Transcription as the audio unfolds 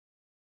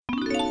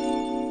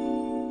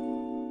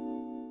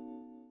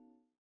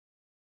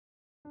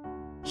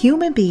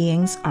Human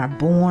beings are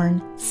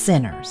born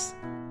sinners.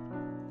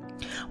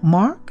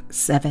 Mark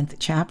 7th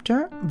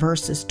chapter,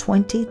 verses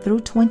 20 through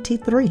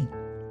 23.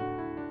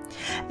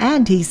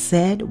 And he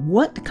said,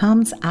 "What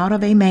comes out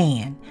of a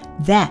man,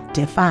 that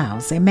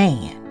defiles a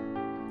man.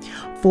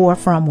 For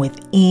from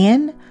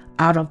within,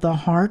 out of the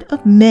heart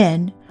of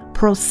men,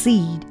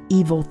 proceed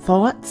evil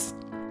thoughts,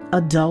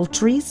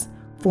 adulteries,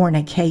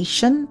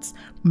 fornications,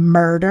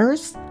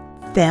 murders,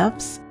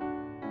 thefts,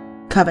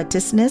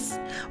 covetousness,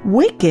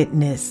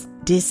 wickedness,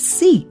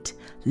 deceit,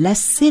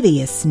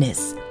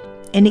 lasciviousness,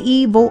 an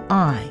evil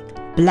eye,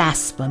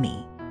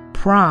 blasphemy,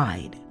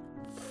 pride,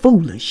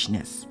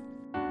 foolishness.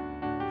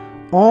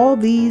 All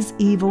these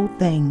evil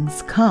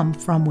things come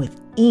from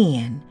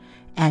within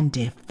and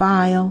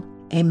defile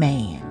a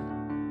man."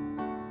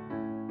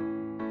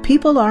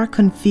 People are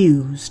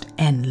confused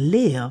and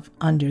live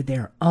under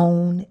their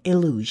own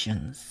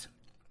illusions.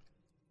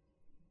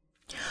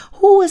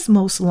 Who is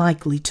most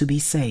likely to be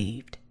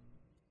saved?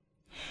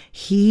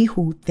 He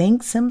who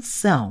thinks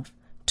himself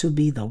to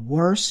be the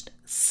worst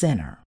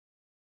sinner.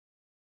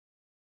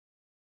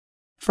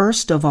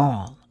 First of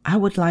all, I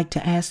would like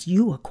to ask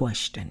you a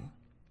question.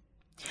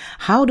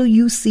 How do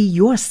you see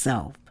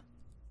yourself?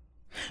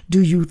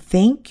 Do you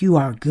think you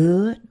are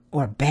good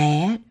or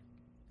bad?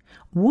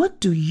 What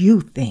do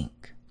you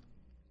think?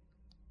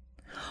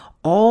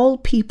 All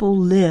people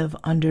live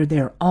under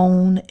their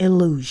own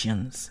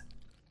illusions.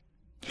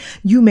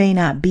 You may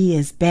not be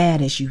as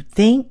bad as you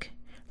think,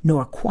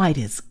 nor quite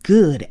as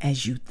good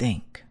as you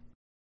think.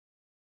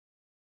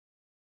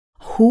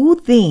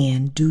 Who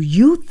then do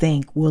you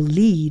think will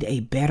lead a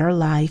better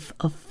life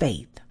of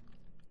faith?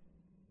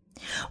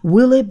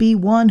 Will it be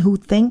one who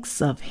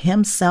thinks of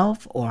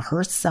himself or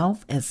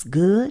herself as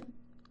good,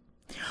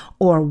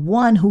 or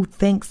one who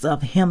thinks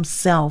of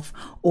himself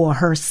or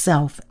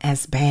herself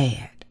as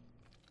bad?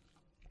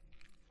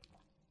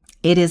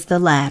 It is the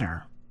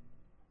latter.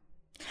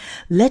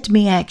 Let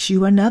me ask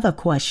you another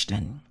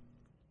question.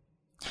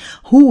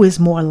 Who is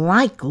more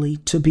likely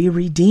to be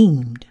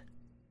redeemed?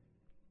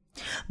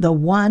 The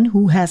one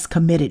who has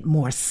committed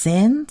more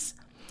sins,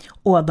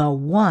 or the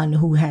one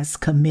who has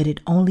committed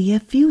only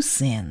a few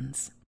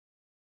sins?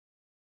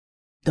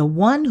 The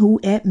one who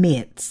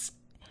admits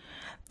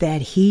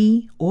that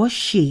he or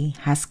she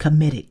has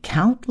committed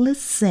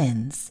countless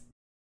sins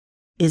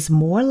is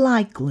more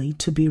likely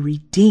to be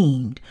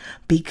redeemed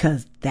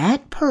because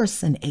that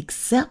person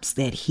accepts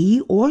that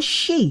he or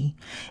she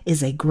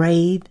is a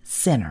grave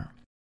sinner.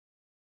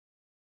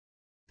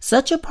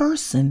 Such a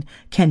person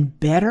can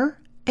better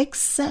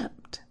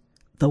accept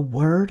the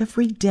word of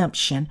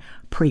redemption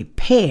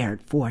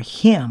prepared for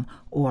him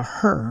or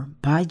her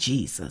by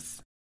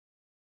Jesus.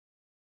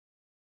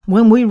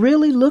 When we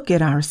really look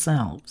at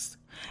ourselves,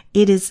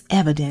 it is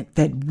evident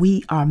that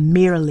we are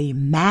merely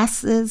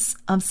masses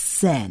of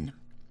sin.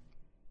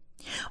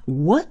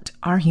 What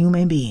are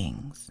human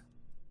beings?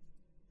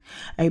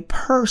 A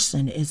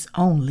person is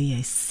only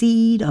a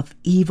seed of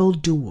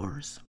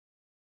evildoers.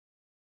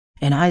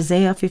 In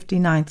Isaiah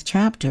 59th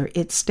chapter,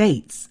 it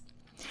states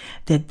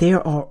that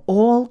there are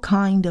all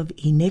kinds of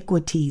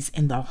iniquities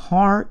in the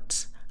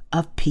hearts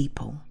of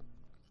people.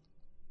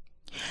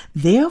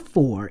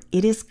 Therefore,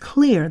 it is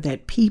clear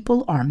that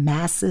people are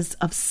masses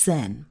of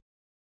sin.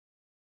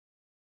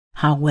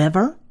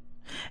 However,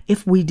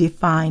 if we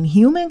define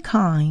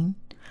humankind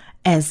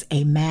as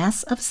a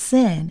mass of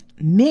sin,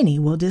 many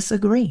will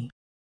disagree.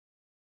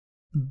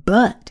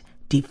 But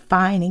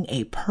defining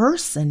a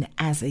person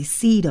as a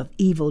seed of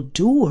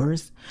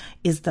evildoers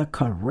is the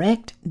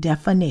correct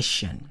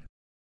definition.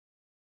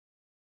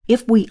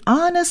 If we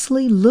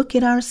honestly look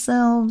at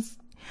ourselves,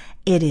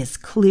 it is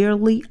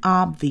clearly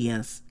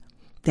obvious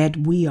that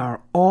we are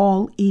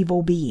all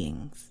evil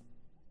beings.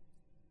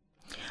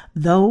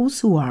 Those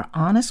who are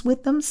honest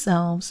with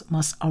themselves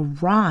must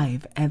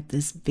arrive at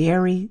this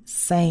very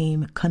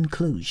same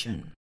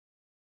conclusion.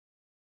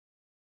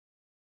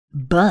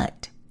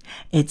 But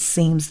it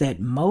seems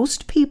that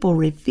most people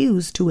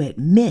refuse to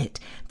admit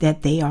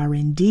that they are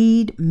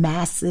indeed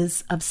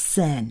masses of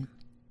sin.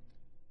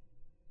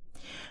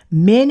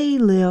 Many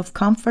live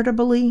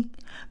comfortably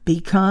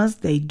because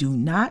they do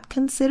not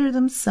consider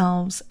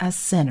themselves as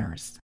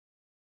sinners.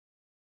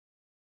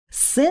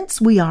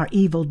 Since we are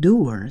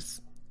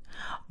evildoers,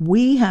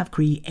 we have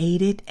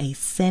created a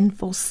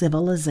sinful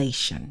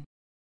civilization.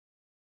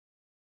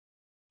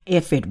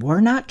 If it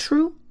were not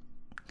true,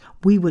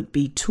 we would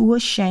be too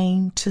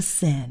ashamed to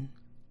sin.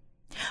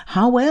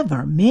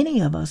 However, many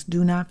of us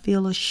do not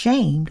feel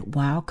ashamed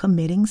while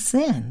committing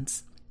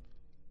sins.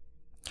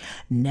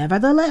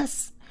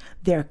 Nevertheless,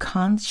 their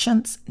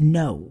conscience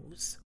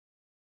knows.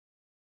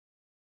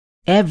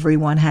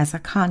 Everyone has a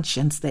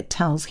conscience that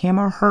tells him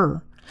or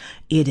her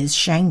it is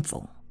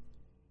shameful.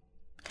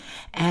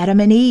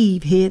 Adam and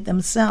Eve hid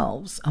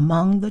themselves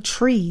among the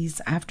trees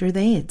after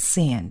they had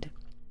sinned.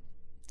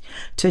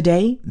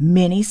 Today,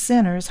 many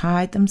sinners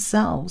hide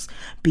themselves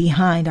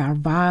behind our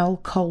vile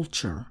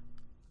culture,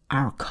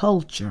 our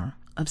culture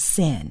of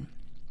sin.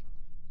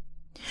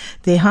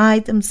 They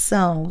hide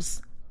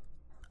themselves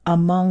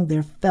among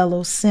their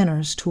fellow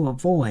sinners to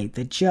avoid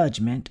the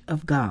judgment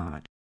of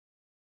God.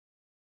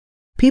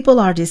 People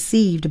are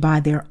deceived by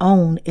their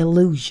own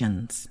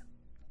illusions.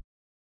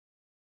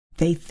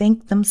 They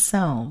think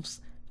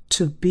themselves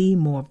to be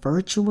more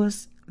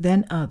virtuous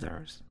than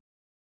others.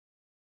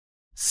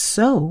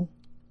 So,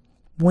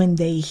 when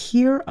they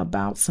hear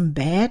about some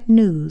bad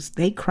news,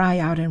 they cry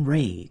out in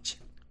rage.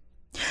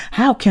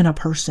 How can a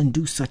person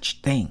do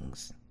such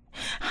things?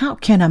 How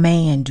can a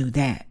man do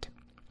that?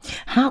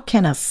 How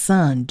can a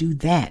son do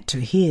that to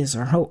his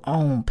or her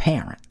own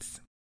parents?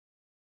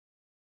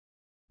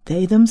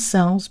 They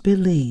themselves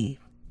believe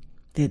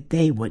that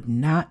they would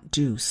not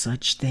do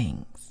such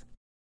things.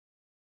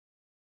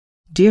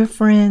 Dear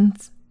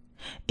friends,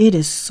 it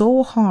is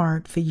so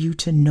hard for you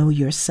to know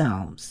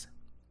yourselves.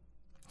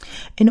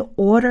 In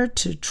order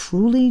to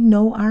truly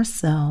know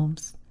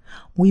ourselves,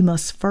 we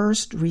must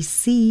first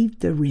receive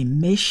the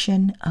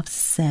remission of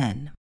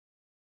sin.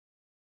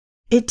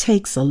 It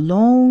takes a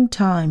long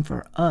time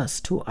for us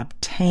to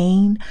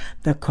obtain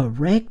the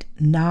correct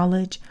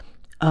knowledge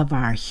of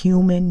our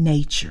human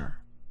nature.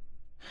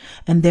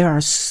 And there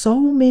are so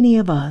many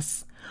of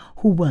us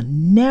who will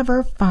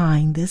never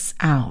find this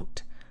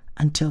out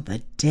until the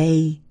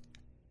day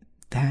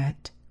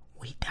that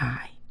we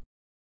die.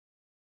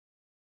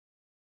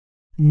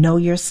 Know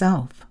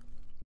yourself.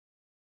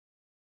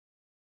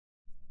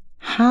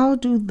 How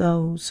do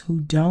those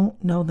who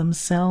don't know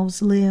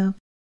themselves live?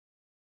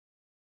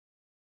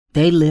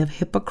 They live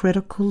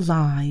hypocritical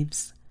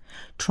lives,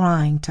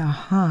 trying to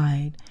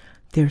hide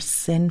their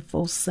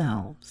sinful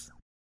selves.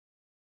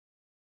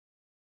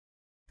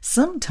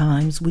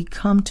 Sometimes we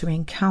come to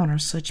encounter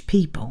such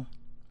people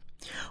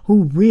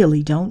who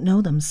really don't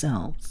know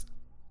themselves.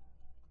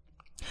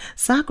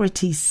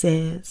 Socrates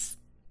says,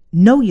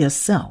 "Know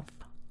yourself."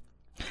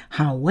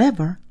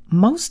 However,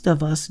 most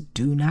of us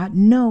do not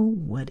know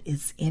what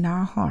is in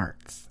our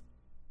hearts.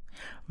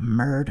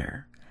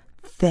 Murder,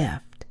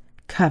 theft,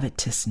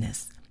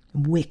 covetousness,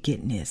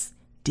 wickedness,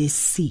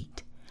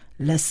 deceit,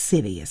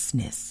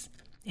 lasciviousness,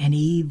 an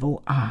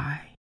evil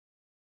eye.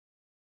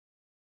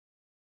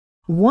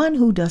 One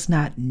who does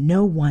not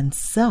know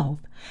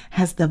oneself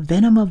has the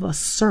venom of a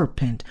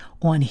serpent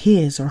on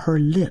his or her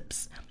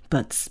lips,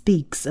 but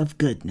speaks of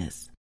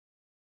goodness.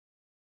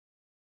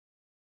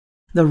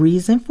 The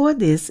reason for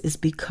this is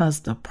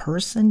because the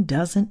person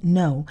doesn't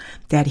know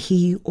that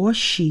he or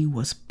she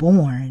was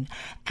born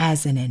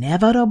as an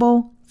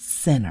inevitable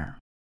sinner.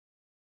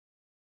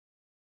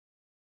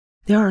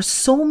 There are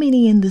so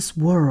many in this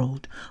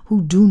world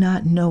who do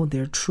not know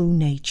their true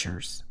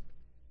natures.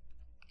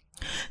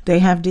 They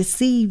have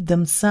deceived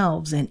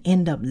themselves and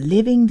end up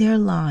living their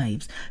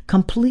lives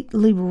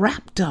completely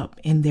wrapped up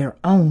in their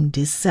own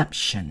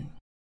deception.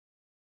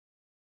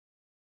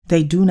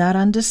 They do not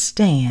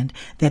understand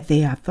that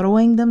they are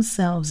throwing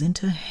themselves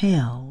into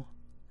hell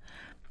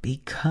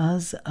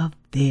because of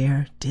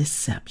their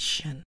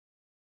deception.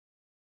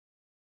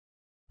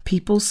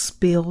 People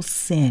spill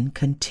sin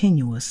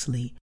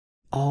continuously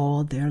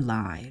all their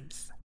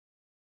lives.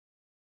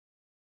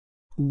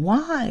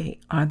 Why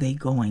are they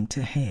going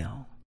to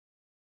hell?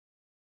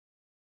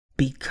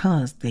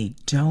 Because they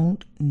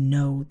don't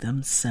know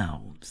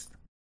themselves.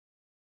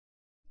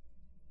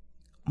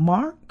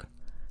 Mark,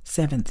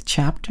 7th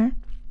chapter,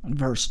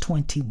 verse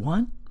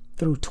 21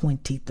 through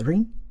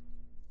 23.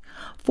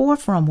 For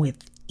from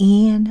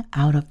within,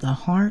 out of the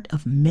heart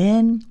of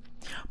men,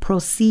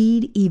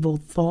 proceed evil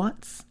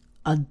thoughts,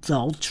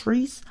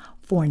 adulteries,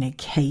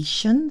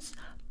 fornications,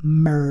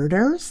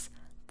 murders,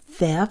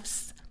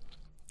 thefts,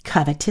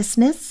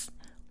 covetousness,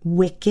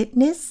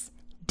 wickedness,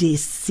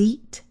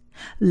 deceit,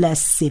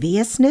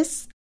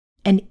 lasciviousness,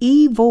 an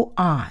evil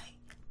eye,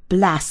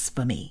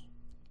 blasphemy,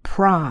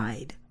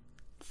 pride,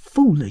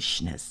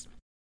 foolishness.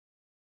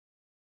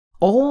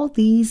 All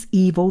these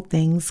evil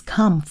things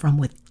come from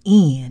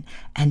within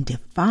and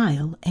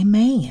defile a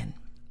man.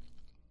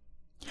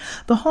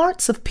 The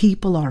hearts of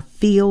people are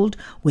filled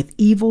with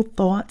evil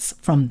thoughts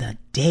from the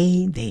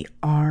day they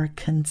are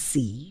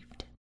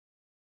conceived.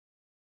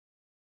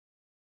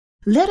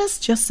 Let us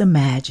just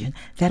imagine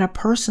that a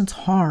person's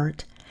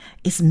heart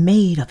is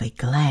made of a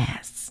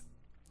glass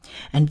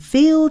and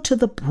filled to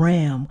the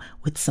brim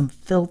with some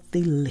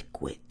filthy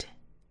liquid,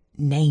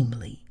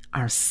 namely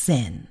our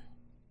sin.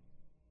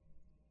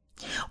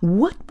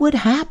 What would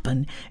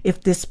happen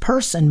if this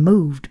person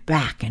moved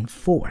back and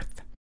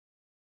forth?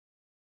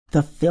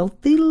 The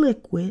filthy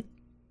liquid,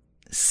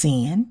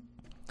 sin,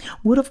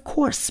 would of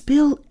course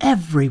spill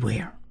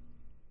everywhere.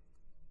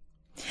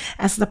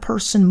 As the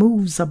person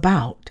moves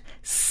about,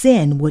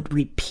 sin would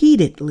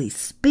repeatedly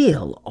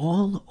spill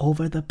all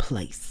over the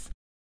place.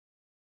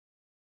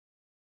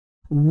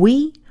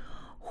 We,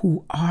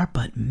 who are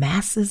but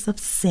masses of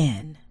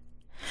sin,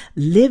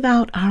 live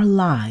out our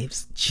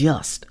lives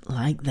just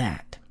like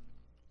that.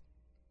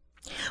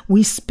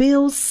 We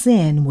spill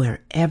sin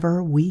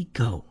wherever we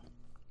go.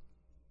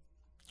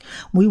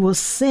 We will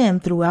sin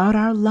throughout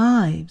our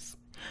lives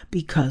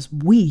because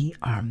we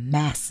are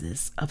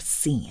masses of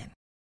sin.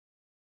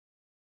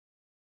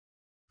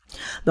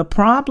 The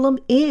problem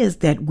is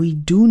that we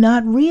do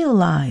not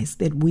realize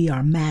that we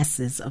are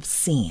masses of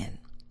sin.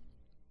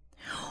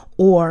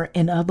 Or,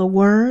 in other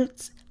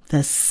words,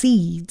 the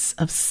seeds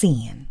of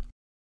sin.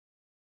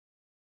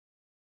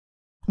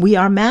 We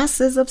are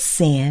masses of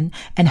sin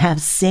and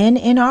have sin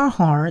in our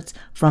hearts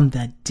from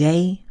the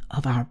day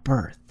of our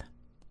birth.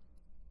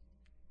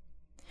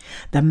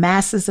 The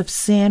masses of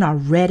sin are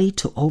ready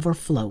to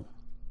overflow.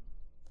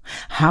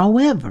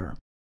 However,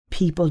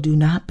 people do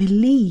not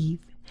believe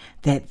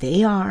that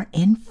they are,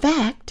 in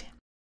fact,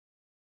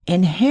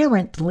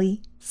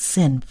 inherently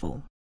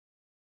sinful.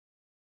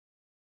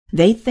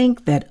 They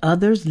think that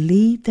others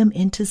lead them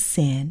into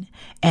sin,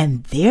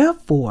 and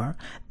therefore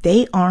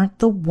they aren't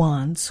the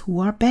ones who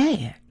are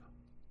bad.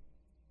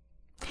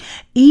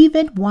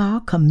 Even while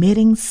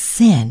committing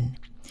sin,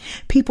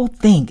 people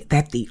think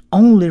that the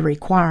only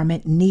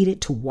requirement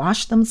needed to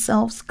wash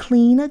themselves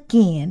clean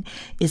again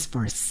is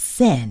for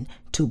sin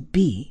to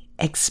be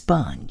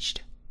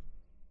expunged.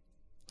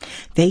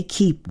 They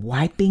keep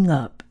wiping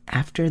up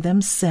after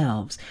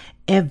themselves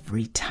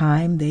every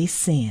time they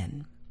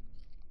sin,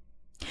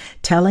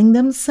 telling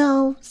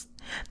themselves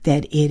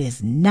that it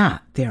is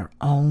not their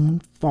own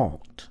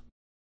fault.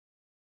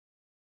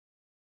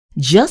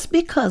 Just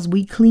because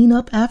we clean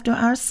up after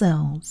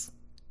ourselves,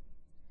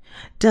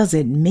 does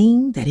it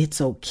mean that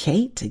it's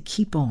okay to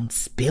keep on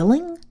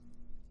spilling?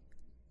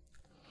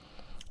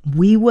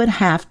 We would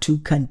have to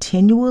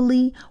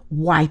continually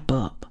wipe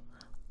up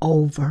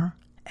over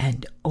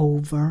and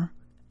over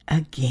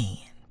again.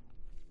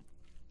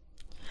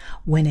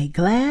 When a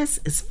glass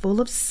is full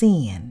of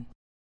sin,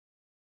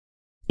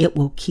 it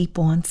will keep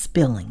on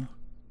spilling.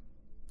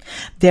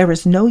 There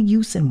is no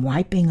use in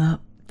wiping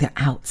up the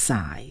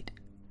outside.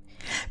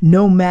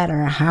 No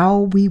matter how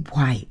we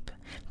wipe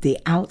the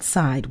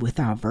outside with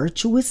our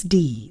virtuous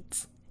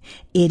deeds,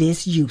 it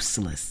is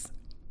useless,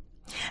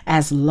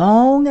 as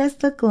long as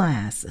the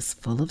glass is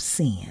full of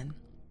sin.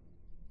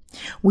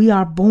 We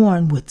are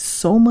born with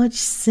so much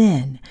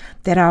sin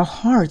that our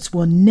hearts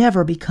will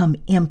never become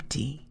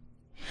empty,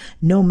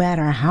 no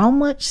matter how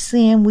much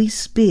sin we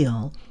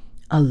spill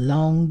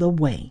along the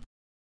way.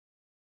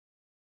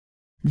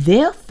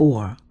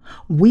 Therefore,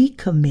 we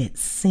commit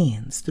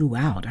sins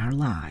throughout our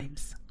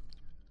lives.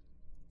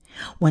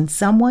 When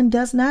someone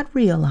does not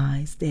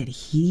realize that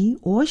he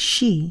or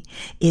she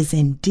is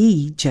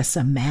indeed just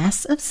a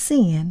mass of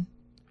sin,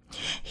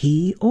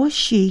 he or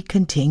she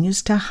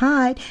continues to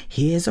hide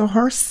his or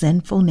her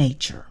sinful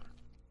nature.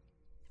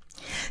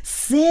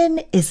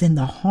 Sin is in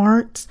the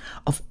hearts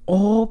of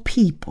all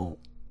people,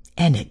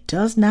 and it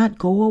does not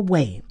go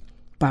away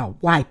by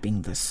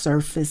wiping the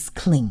surface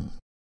clean.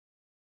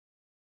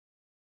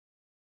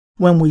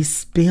 When we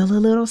spill a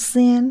little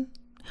sin,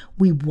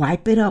 we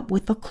wipe it up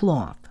with a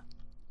cloth.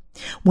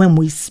 When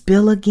we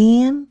spill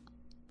again,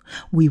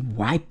 we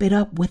wipe it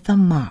up with a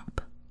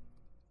mop,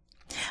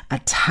 a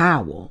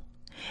towel,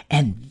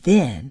 and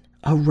then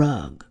a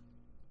rug.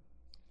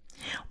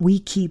 We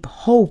keep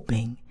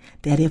hoping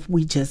that if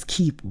we just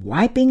keep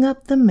wiping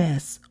up the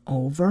mess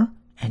over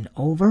and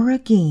over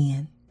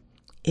again,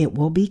 it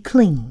will be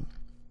clean.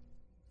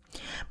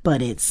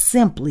 But it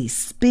simply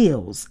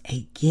spills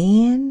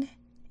again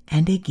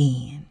and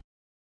again.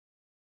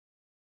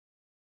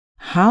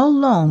 How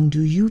long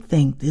do you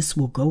think this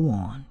will go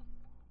on?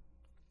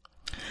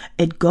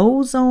 It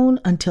goes on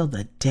until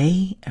the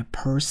day a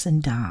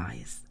person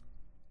dies.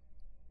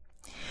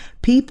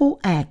 People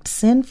act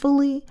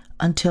sinfully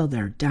until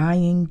their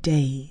dying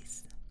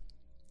days.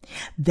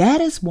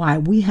 That is why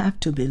we have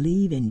to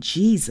believe in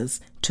Jesus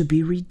to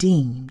be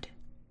redeemed.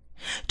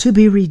 To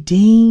be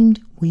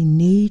redeemed, we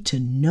need to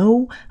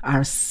know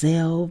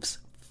ourselves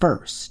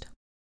first.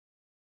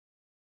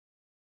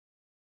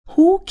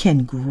 Who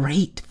can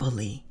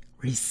gratefully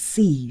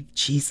receive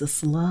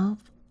Jesus' love?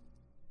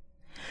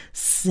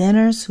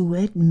 Sinners who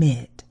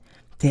admit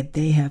that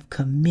they have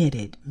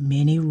committed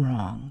many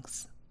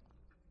wrongs.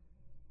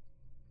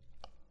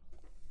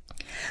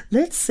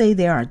 Let's say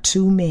there are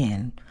two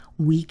men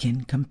we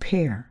can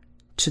compare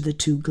to the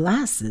two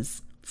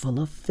glasses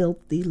full of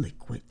filthy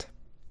liquid.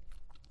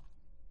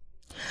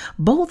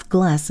 Both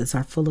glasses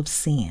are full of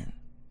sin.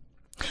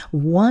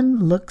 One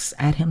looks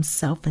at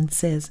himself and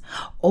says,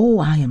 "Oh,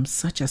 I am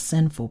such a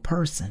sinful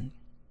person."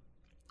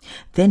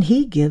 Then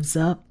he gives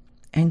up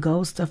and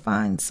goes to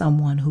find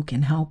someone who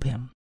can help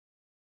him.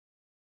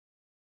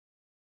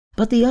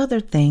 But the other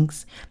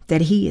thinks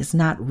that he is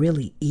not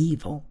really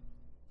evil.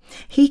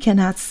 He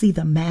cannot see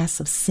the mass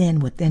of sin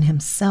within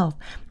himself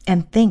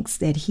and thinks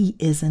that he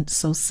isn't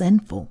so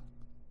sinful.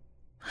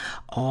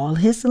 All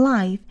his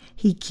life,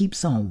 he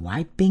keeps on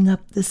wiping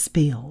up the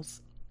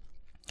spills.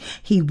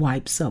 He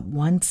wipes up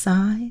one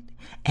side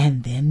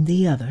and then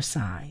the other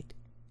side,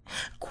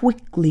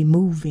 quickly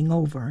moving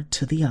over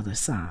to the other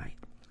side.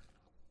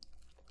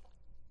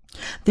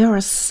 There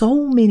are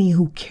so many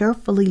who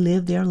carefully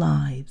live their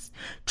lives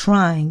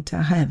trying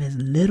to have as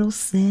little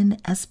sin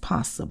as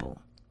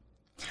possible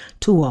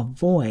to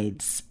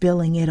avoid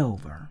spilling it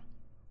over.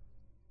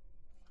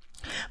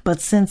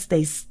 But since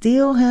they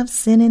still have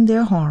sin in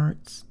their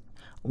hearts,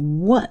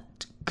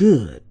 what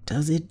good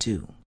does it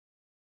do.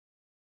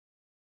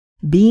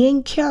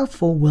 Being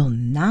careful will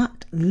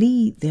not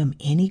lead them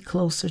any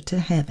closer to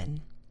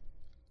heaven.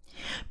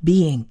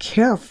 Being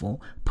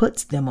careful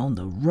puts them on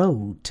the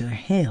road to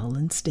hell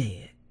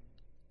instead.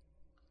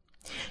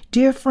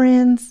 Dear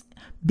friends,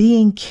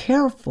 being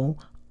careful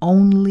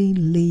only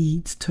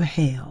leads to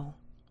hell.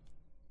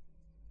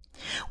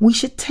 We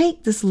should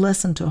take this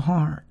lesson to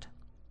heart.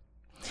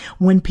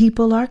 When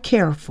people are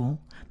careful,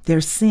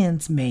 their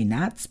sins may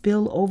not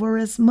spill over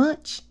as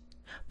much,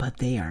 but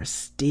they are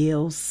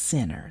still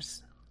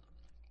sinners.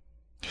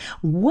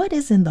 What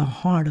is in the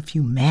heart of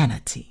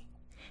humanity?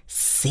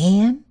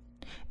 Sin?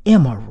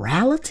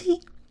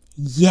 Immorality?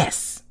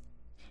 Yes.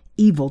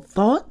 Evil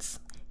thoughts?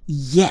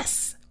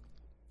 Yes.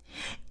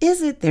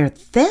 Is it their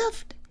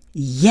theft?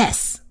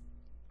 Yes.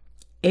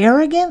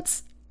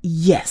 Arrogance?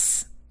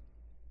 Yes.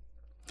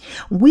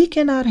 We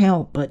cannot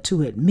help but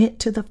to admit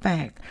to the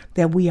fact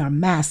that we are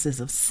masses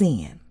of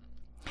sin,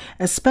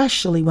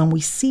 especially when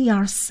we see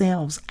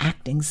ourselves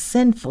acting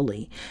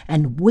sinfully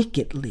and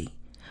wickedly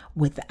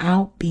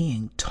without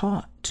being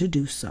taught to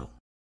do so.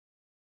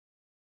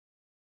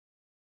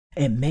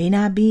 It may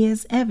not be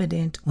as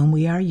evident when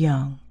we are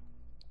young,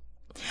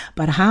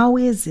 but how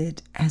is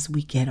it as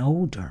we get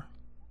older?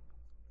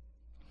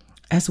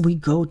 As we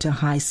go to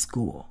high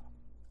school,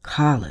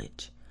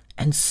 college,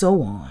 and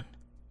so on,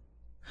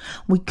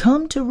 we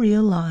come to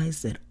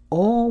realize that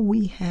all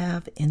we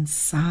have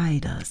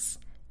inside us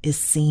is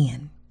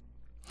sin.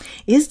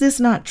 Is this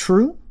not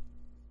true?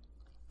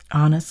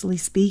 Honestly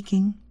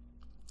speaking,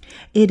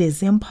 it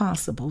is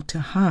impossible to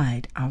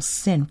hide our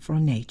sinful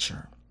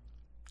nature,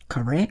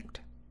 correct?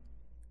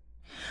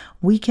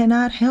 We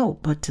cannot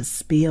help but to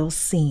spill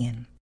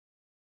sin.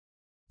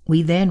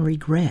 We then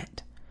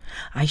regret,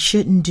 I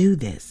shouldn't do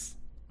this.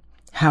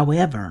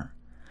 However,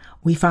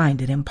 we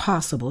find it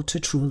impossible to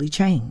truly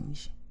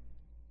change.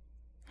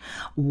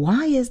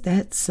 Why is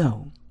that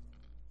so?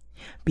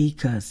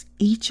 Because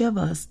each of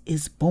us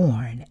is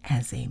born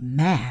as a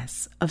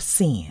mass of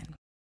sin.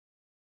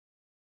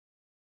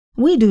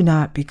 We do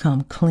not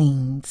become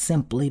clean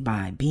simply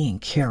by being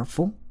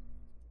careful.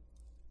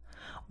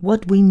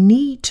 What we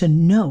need to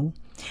know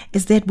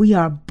is that we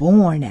are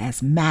born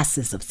as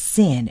masses of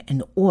sin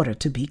in order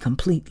to be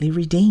completely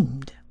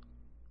redeemed.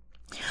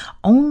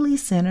 Only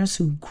sinners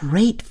who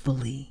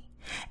gratefully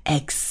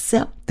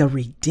accept the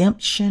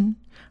redemption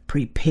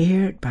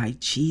prepared by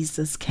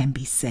Jesus can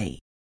be saved.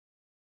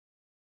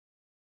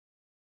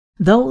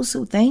 Those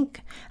who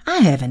think, I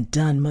haven't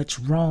done much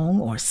wrong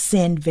or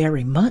sinned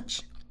very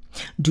much,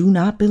 do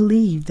not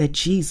believe that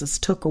Jesus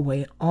took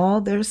away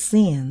all their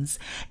sins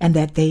and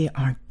that they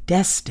are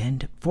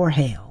destined for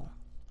hell.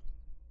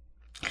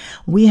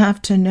 We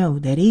have to know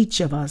that each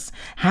of us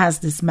has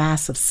this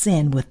mass of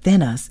sin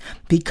within us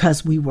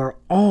because we were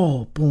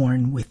all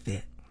born with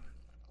it.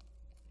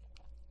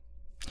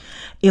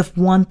 If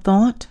one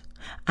thought,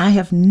 I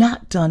have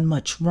not done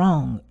much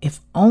wrong, if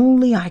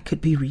only I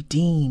could be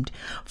redeemed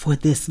for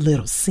this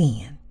little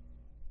sin,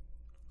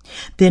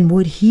 then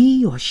would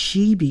he or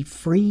she be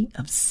free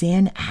of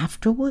sin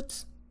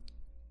afterwards?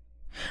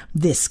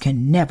 This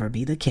can never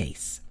be the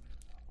case.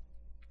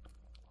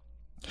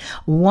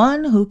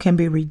 One who can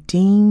be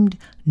redeemed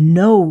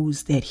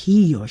knows that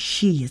he or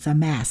she is a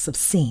mass of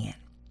sin.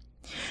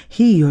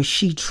 He or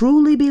she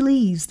truly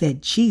believes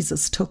that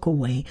Jesus took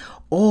away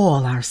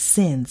all our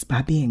sins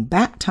by being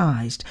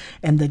baptized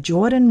in the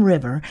Jordan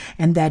River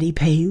and that he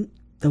paid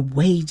the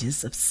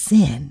wages of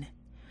sin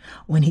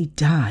when he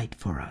died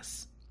for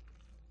us.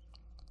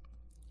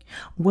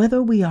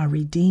 Whether we are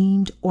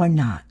redeemed or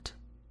not,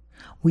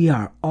 we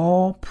are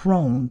all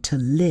prone to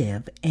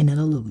live in an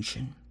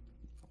illusion.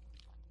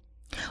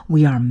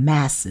 We are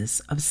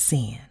masses of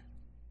sin.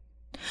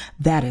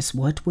 That is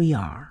what we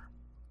are.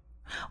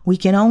 We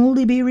can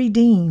only be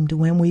redeemed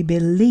when we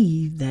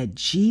believe that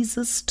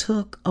Jesus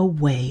took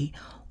away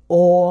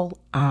all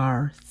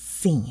our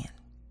sin.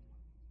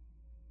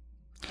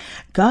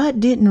 God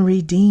didn't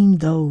redeem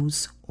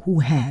those who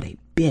had a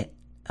bit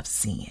of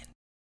sin.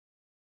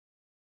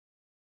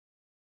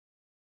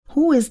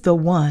 Who is the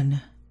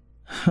one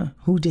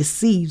who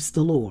deceives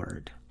the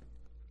Lord?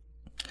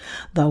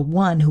 The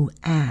one who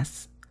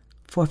asks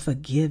for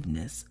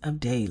forgiveness of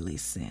daily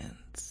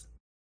sins.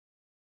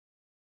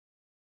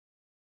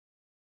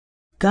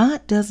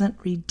 God doesn't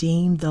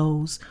redeem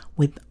those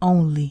with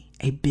only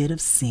a bit of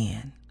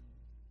sin.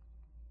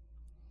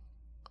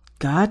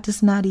 God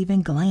does not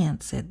even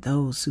glance at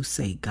those who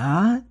say,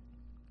 God,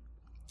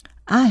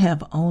 I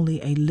have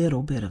only a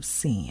little bit of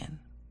sin.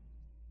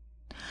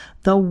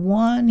 The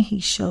one he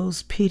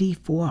shows pity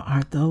for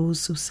are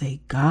those who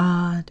say,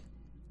 God,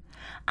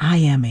 I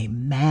am a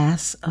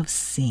mass of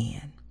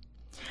sin.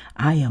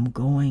 I am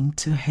going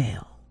to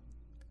hell.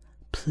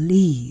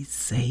 Please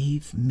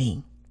save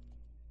me.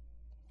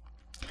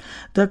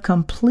 The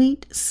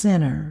complete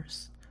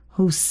sinners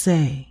who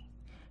say,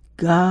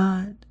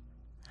 God,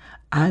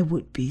 I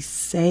would be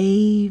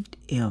saved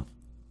if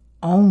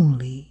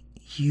only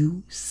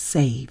you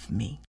save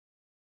me.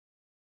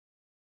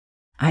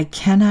 I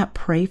cannot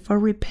pray for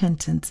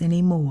repentance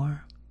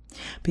anymore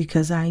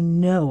because I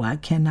know I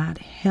cannot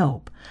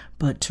help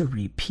but to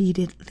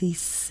repeatedly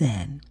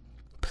sin.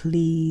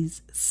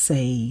 Please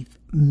save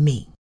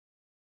me.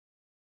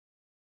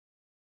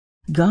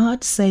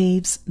 God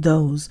saves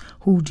those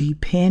who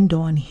depend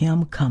on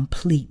Him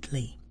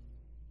completely.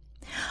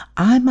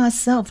 I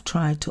myself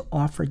tried to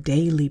offer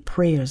daily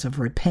prayers of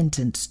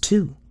repentance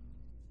too,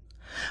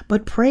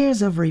 but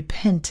prayers of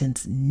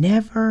repentance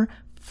never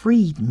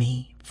freed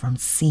me from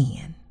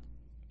sin.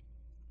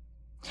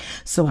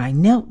 So I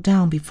knelt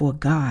down before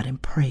God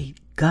and prayed,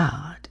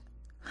 God,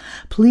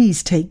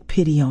 please take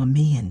pity on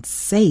me and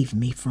save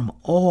me from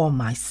all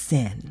my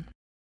sin.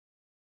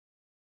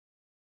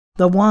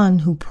 The one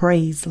who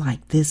prays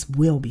like this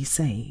will be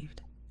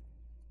saved.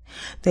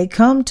 They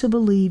come to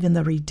believe in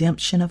the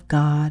redemption of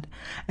God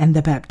and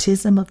the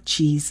baptism of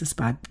Jesus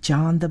by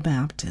John the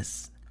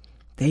Baptist.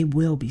 They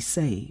will be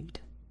saved.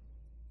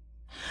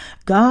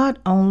 God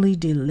only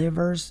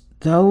delivers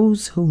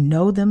those who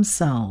know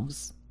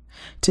themselves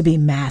to be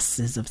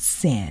masses of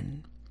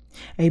sin,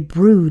 a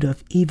brood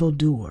of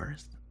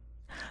evildoers,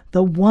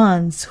 the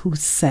ones who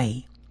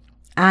say,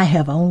 I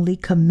have only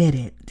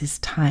committed this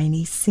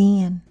tiny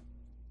sin.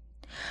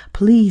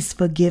 Please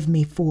forgive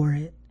me for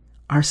it,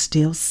 are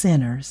still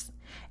sinners,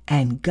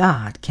 and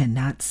God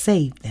cannot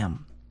save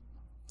them.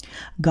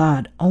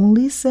 God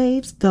only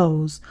saves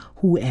those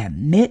who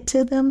admit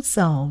to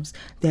themselves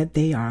that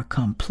they are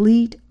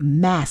complete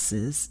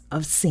masses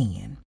of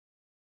sin.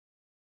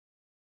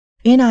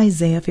 In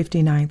Isaiah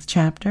 59th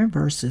chapter,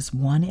 verses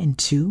 1 and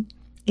 2,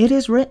 it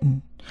is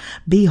written,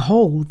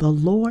 Behold, the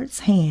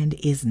Lord's hand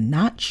is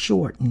not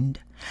shortened,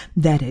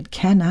 that it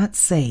cannot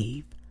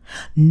save,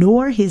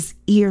 nor his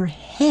ear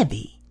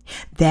heavy,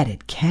 that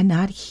it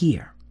cannot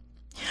hear.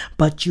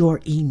 But your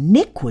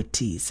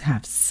iniquities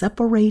have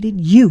separated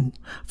you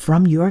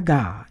from your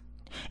God,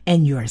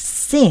 and your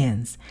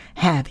sins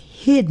have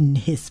hidden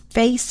his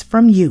face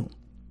from you,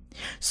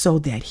 so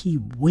that he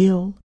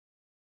will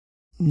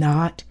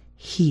not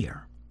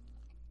hear.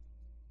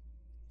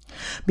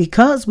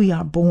 Because we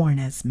are born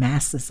as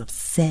masses of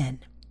sin,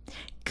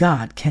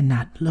 God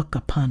cannot look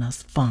upon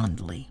us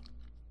fondly.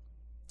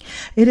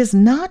 It is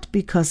not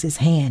because his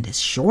hand is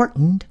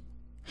shortened,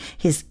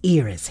 his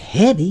ear is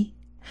heavy,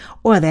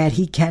 or that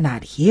he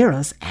cannot hear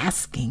us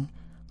asking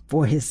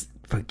for his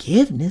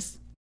forgiveness.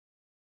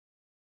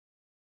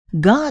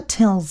 God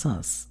tells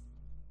us,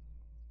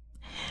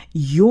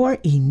 your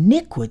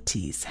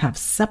iniquities have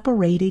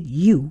separated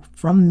you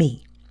from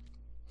me,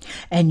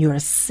 and your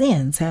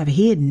sins have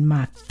hidden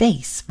my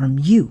face from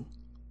you,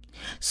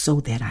 so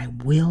that I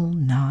will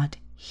not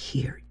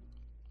hear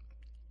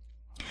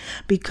you.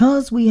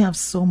 Because we have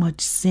so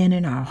much sin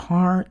in our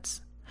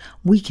hearts,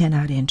 we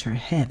cannot enter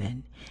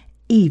heaven,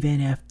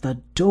 even if the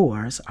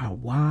doors are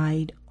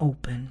wide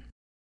open.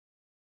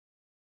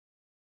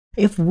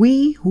 If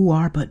we, who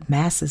are but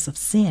masses of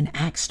sin,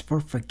 asked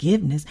for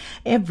forgiveness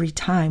every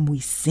time we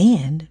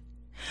sinned,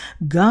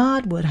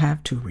 God would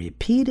have to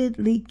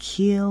repeatedly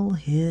kill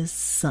his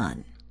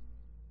son.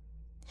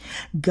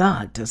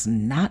 God does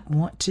not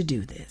want to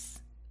do this.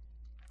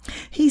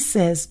 He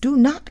says, do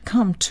not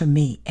come to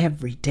me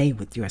every day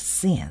with your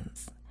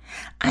sins.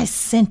 I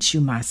sent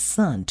you my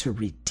son to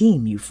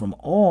redeem you from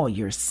all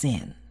your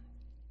sin.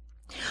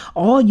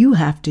 All you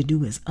have to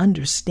do is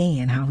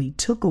understand how he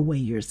took away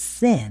your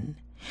sin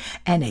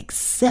and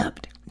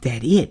accept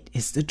that it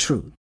is the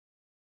truth.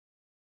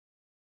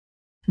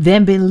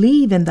 Then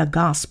believe in the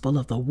gospel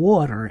of the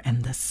water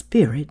and the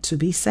Spirit to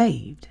be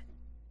saved.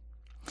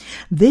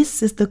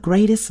 This is the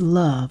greatest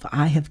love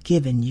I have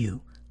given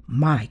you,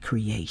 my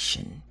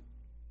creation.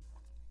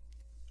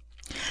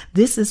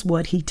 This is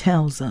what he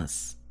tells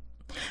us.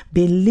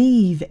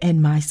 Believe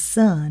in my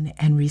Son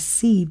and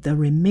receive the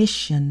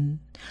remission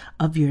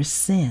of your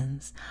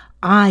sins.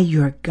 I,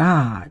 your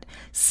God,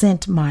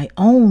 sent my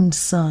own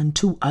Son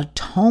to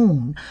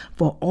atone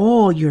for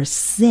all your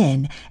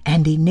sin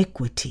and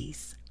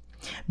iniquities.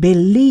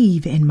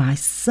 Believe in my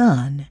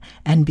Son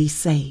and be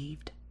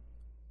saved.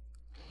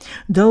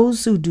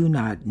 Those who do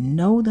not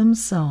know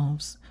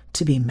themselves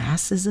to be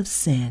masses of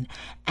sin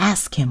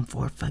ask him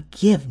for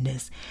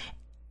forgiveness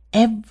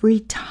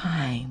every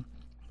time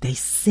they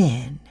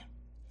sin,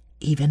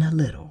 even a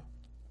little.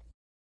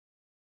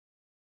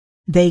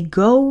 They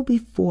go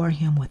before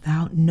him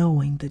without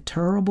knowing the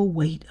terrible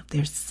weight of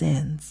their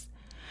sins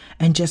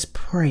and just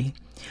pray,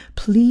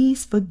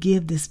 please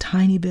forgive this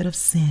tiny bit of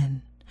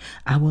sin.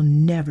 I will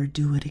never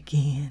do it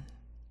again.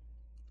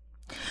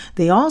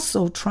 They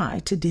also try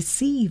to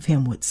deceive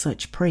him with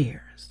such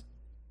prayers.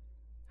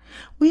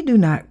 We do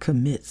not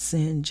commit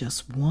sin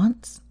just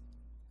once,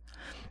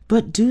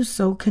 but do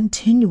so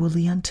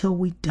continually until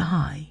we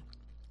die.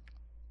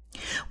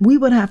 We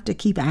would have to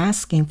keep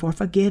asking for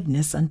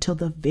forgiveness until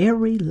the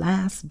very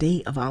last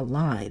day of our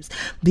lives,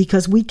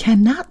 because we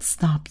cannot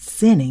stop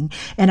sinning,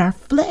 and our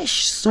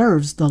flesh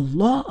serves the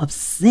law of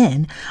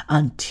sin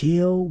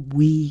until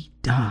we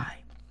die.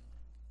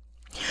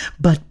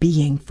 But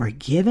being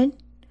forgiven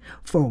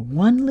for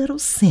one little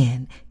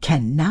sin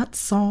cannot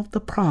solve the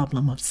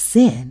problem of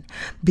sin,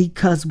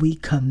 because we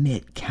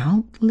commit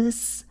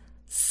countless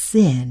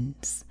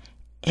sins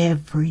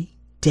every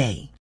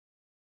day.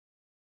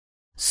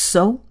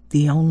 So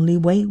the only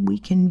way we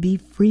can be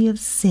free of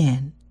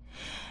sin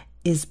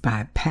is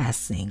by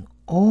passing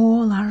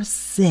all our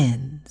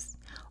sins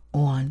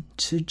on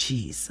to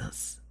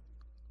Jesus.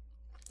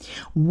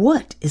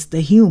 What is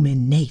the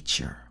human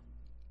nature?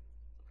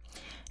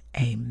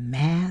 A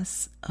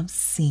mass of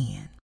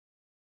sin.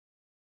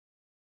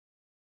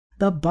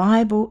 The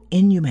Bible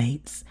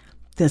enumerates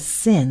the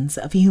sins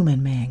of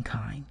human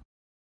mankind.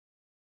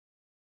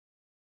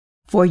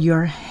 For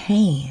your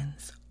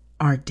hands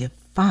are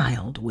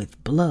defiled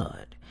with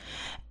blood,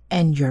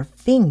 and your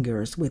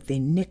fingers with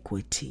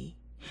iniquity.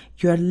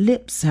 Your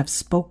lips have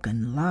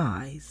spoken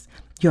lies.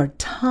 Your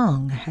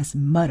tongue has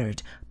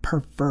muttered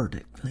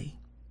pervertedly.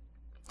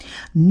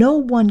 No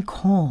one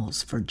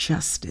calls for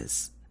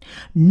justice,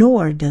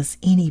 nor does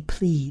any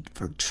plead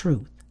for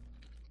truth.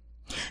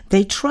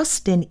 They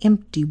trust in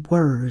empty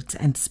words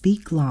and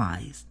speak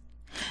lies.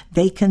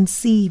 They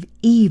conceive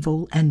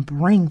evil and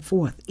bring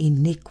forth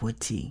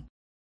iniquity.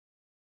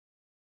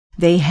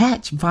 They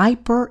hatch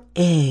viper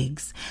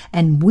eggs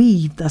and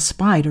weave the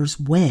spider's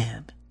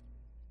web.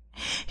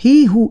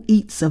 He who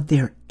eats of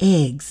their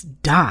eggs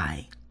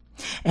die,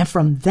 and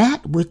from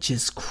that which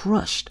is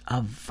crushed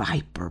a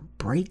viper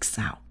breaks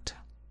out.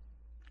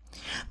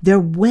 Their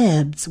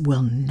webs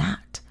will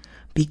not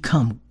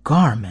become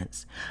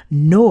garments,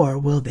 nor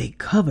will they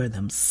cover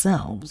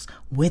themselves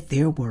with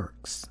their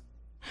works.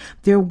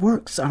 Their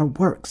works are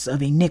works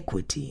of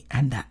iniquity,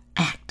 and the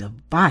act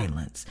of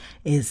violence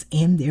is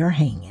in their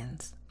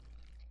hands.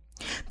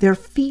 Their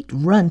feet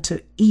run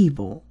to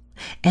evil,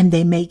 and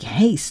they make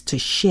haste to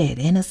shed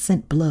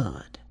innocent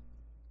blood.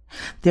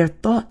 Their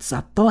thoughts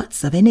are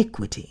thoughts of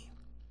iniquity.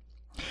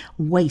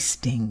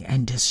 Wasting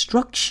and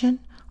destruction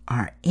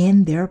are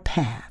in their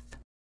path.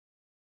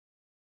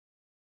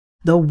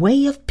 The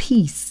way of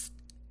peace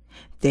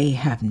they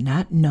have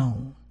not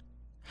known,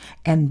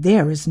 and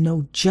there is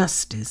no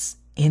justice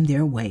in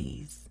their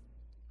ways.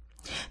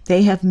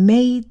 They have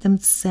made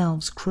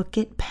themselves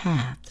crooked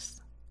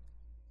paths.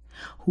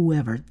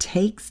 Whoever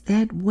takes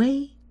that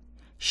way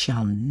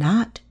shall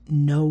not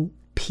know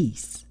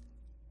peace.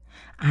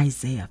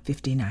 Isaiah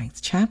 59th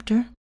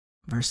chapter,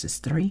 verses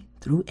 3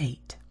 through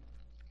 8.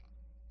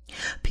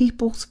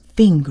 People's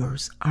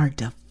fingers are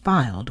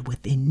defiled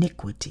with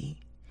iniquity,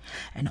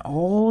 and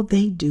all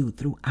they do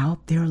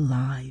throughout their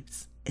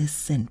lives is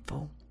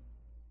sinful.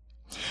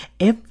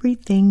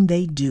 Everything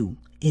they do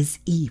is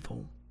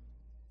evil,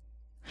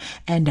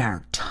 and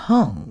our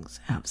tongues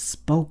have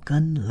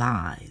spoken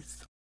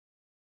lies.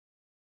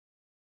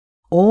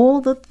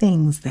 All the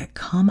things that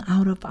come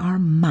out of our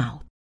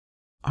mouth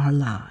are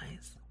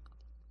lies.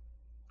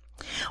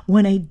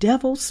 When a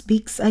devil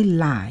speaks a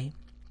lie,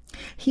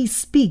 he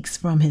speaks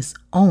from his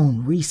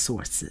own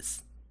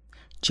resources.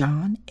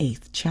 John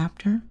 8th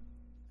chapter,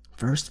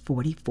 verse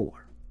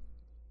 44.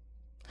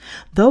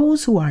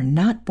 Those who are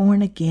not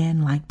born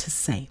again like to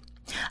say,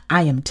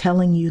 I am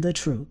telling you the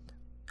truth.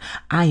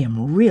 I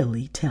am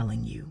really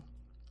telling you.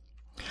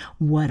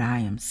 What I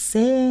am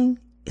saying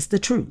is the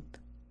truth.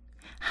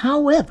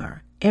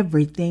 However,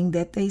 everything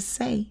that they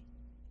say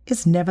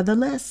is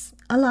nevertheless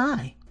a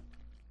lie.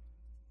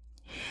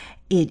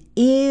 It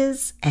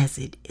is as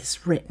it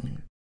is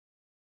written.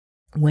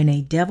 When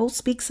a devil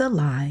speaks a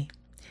lie,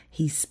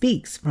 he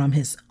speaks from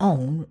his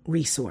own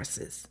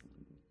resources.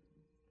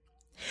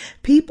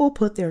 People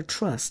put their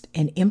trust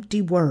in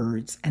empty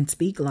words and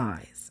speak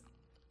lies.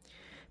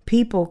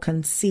 People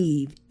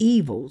conceive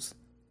evils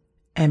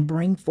and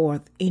bring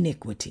forth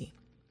iniquity.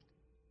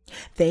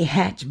 They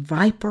hatch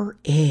viper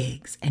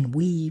eggs and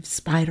weave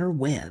spider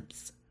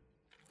webs.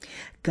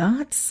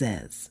 God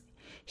says,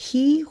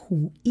 he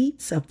who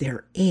eats of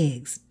their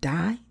eggs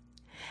die,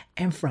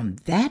 and from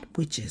that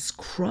which is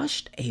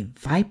crushed a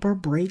viper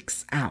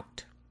breaks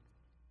out.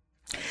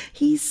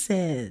 He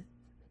said,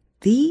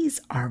 these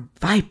are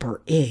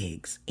viper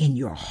eggs in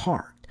your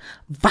heart.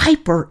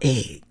 Viper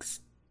eggs.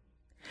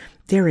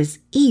 There is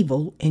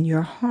evil in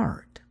your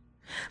heart.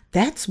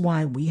 That's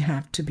why we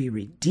have to be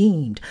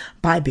redeemed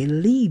by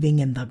believing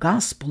in the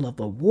gospel of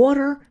the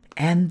water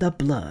and the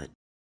blood.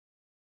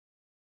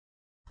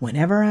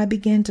 Whenever I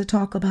begin to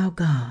talk about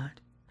God,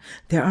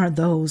 there are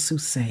those who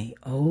say,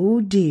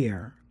 oh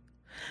dear,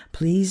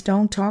 please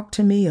don't talk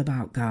to me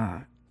about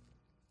God.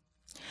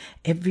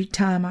 Every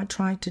time I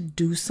try to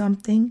do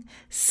something,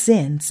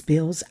 sin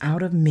spills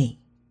out of me.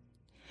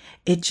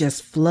 It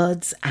just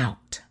floods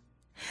out.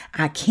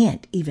 I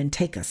can't even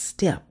take a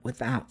step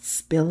without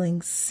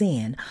spilling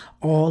sin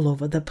all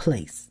over the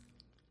place.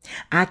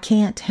 I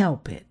can't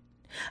help it.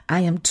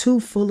 I am too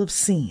full of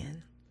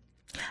sin.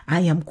 I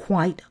am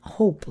quite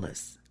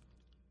hopeless.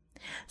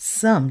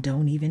 Some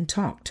don't even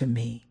talk to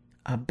me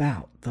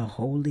about the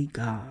holy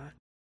God.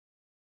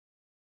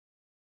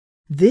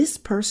 This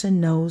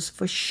person knows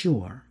for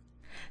sure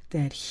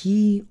that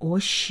he or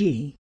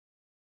she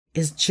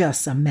is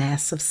just a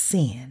mass of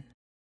sin,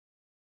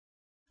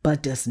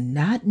 but does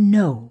not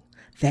know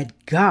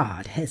that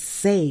God has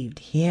saved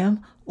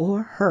him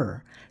or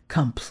her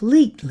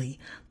completely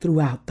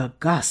throughout the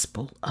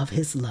gospel of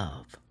his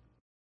love.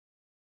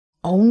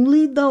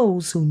 Only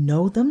those who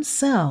know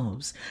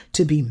themselves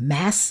to be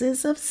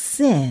masses of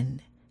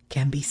sin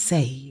can be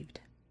saved.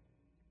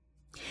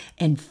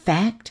 In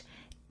fact,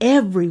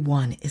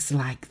 everyone is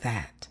like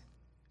that.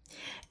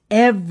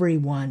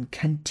 Everyone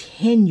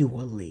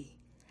continually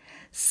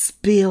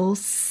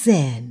spills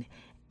sin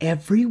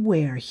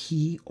everywhere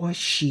he or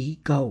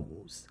she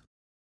goes.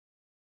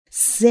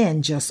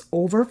 Sin just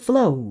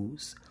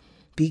overflows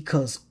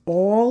because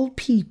all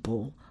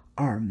people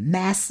are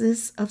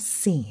masses of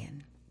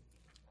sin.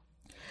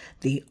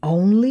 The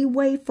only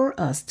way for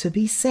us to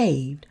be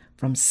saved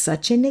from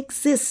such an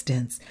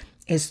existence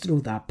is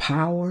through the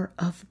power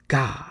of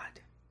God.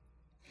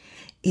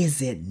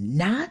 Is it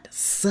not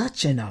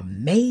such an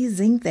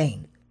amazing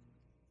thing?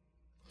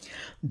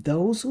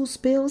 Those who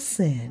spill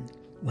sin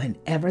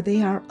whenever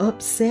they are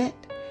upset,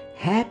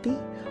 happy,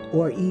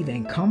 or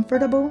even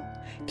comfortable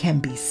can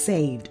be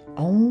saved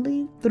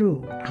only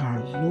through our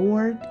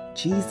Lord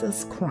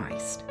Jesus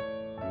Christ.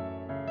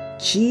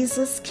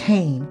 Jesus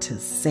came to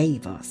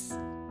save us.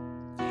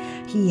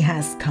 He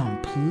has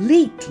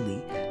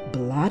completely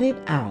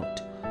blotted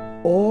out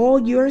all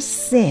your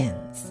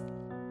sins.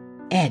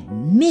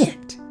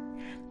 Admit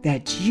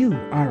that you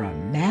are a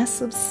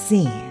mass of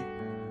sin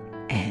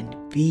and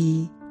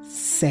be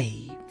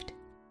saved.